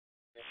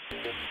Hello,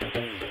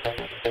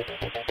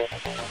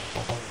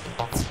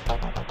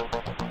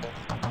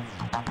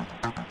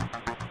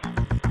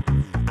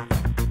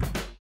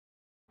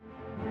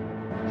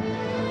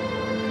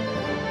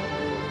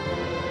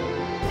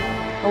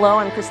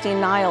 I'm Christine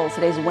Niles.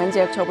 Today's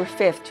Wednesday, October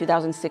 5th,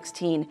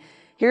 2016.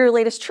 Here are your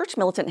latest Church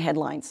Militant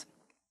headlines.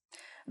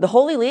 The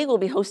Holy League will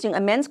be hosting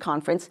a men's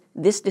conference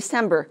this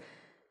December.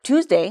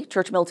 Tuesday,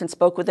 Church Militant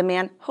spoke with the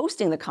man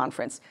hosting the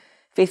conference.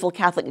 Faithful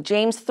Catholic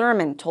James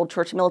Thurman told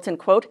Church Militant,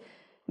 quote,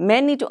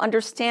 "Men need to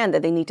understand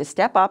that they need to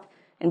step up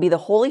and be the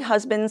holy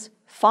husbands,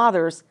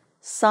 fathers,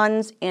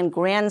 sons, and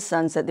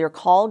grandsons that they're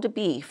called to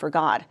be for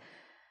God."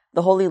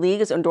 The Holy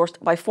League is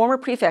endorsed by former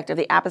prefect of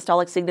the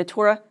Apostolic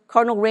Signatura,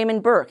 Cardinal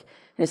Raymond Burke,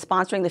 and is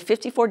sponsoring the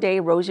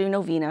 54-day Rosary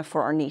Novena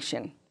for our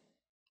nation.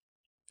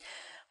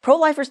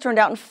 Pro-lifers turned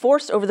out in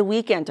force over the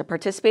weekend to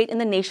participate in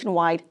the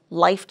nationwide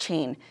Life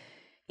Chain.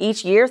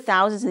 Each year,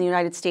 thousands in the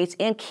United States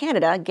and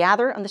Canada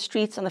gather on the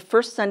streets on the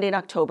first Sunday in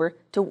October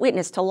to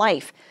witness to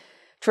life.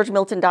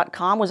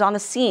 ChurchMilitant.com was on the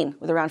scene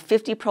with around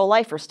 50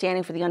 pro-lifers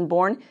standing for the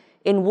unborn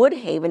in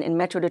Woodhaven in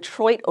Metro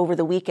Detroit over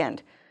the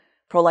weekend.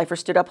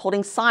 Pro-lifers stood up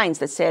holding signs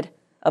that said,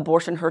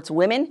 "Abortion hurts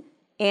women,"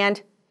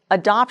 and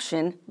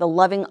 "Adoption, the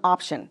loving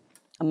option,"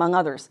 among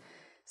others.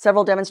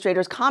 Several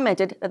demonstrators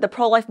commented that the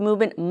pro-life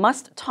movement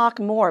must talk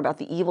more about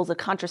the evils of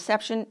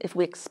contraception if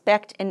we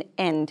expect an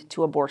end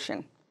to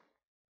abortion.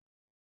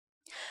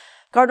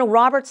 Cardinal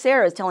Robert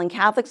Sarah is telling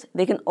Catholics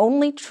they can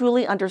only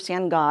truly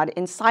understand God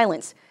in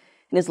silence.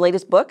 In his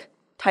latest book,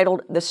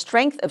 titled The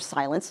Strength of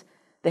Silence,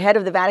 the head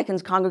of the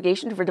Vatican's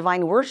Congregation for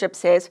Divine Worship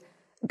says,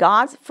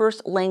 God's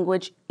first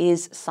language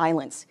is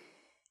silence.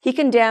 He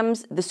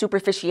condemns the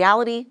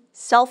superficiality,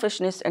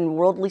 selfishness, and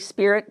worldly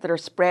spirit that are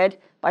spread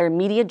by our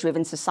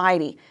media-driven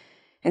society,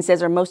 and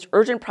says our most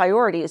urgent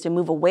priority is to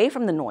move away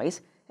from the noise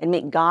and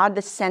make God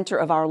the center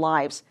of our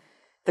lives.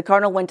 The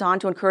Cardinal went on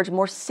to encourage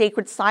more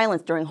sacred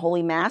silence during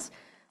Holy Mass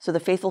so the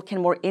faithful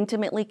can more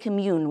intimately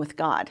commune with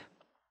God.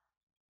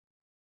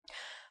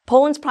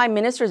 Poland's Prime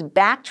Minister is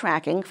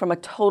backtracking from a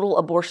total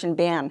abortion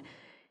ban.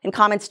 In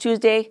comments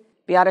Tuesday,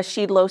 Beata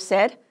Szydło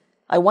said,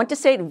 "I want to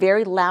say it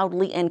very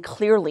loudly and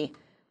clearly.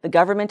 The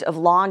government of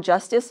law and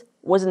justice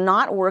was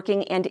not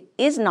working and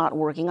is not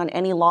working on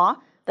any law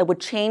that would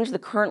change the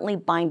currently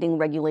binding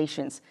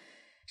regulations."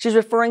 She's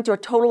referring to a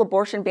total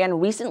abortion ban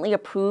recently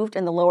approved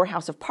in the lower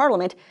house of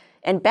parliament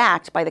and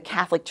backed by the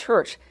Catholic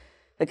Church.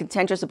 The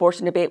contentious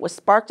abortion debate was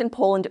sparked in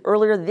Poland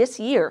earlier this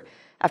year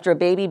after a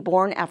baby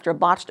born after a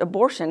botched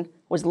abortion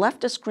was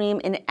left to scream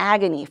in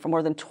agony for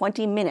more than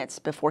 20 minutes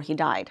before he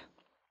died.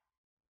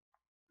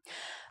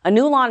 A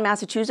new law in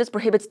Massachusetts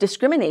prohibits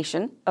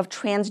discrimination of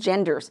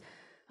transgenders.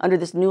 Under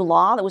this new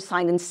law that was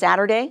signed on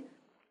Saturday,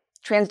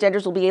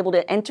 transgenders will be able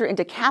to enter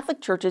into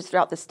Catholic churches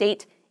throughout the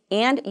state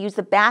and use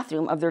the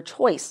bathroom of their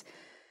choice.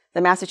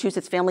 The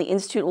Massachusetts Family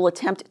Institute will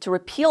attempt to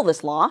repeal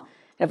this law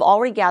and have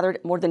already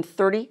gathered more than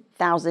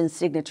 30,000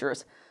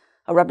 signatures.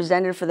 A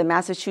representative for the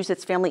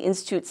Massachusetts Family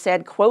Institute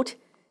said, quote,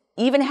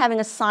 "Even having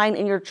a sign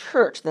in your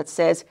church that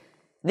says,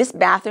 'This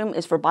bathroom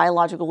is for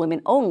biological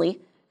women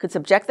only,' could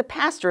subject the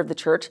pastor of the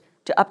church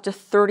to up to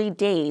 30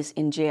 days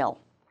in jail."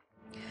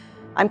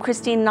 I'm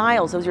Christine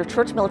Niles. Those are your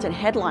Church Militant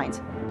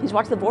headlines. Please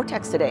watch The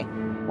Vortex today,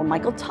 where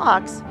Michael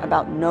talks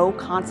about no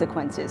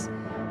consequences.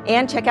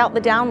 And check out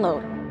The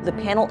Download. The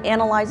panel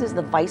analyzes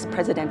the vice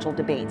presidential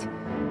debate.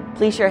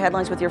 Please share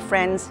headlines with your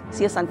friends.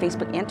 See us on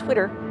Facebook and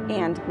Twitter,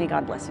 and may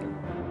God bless you.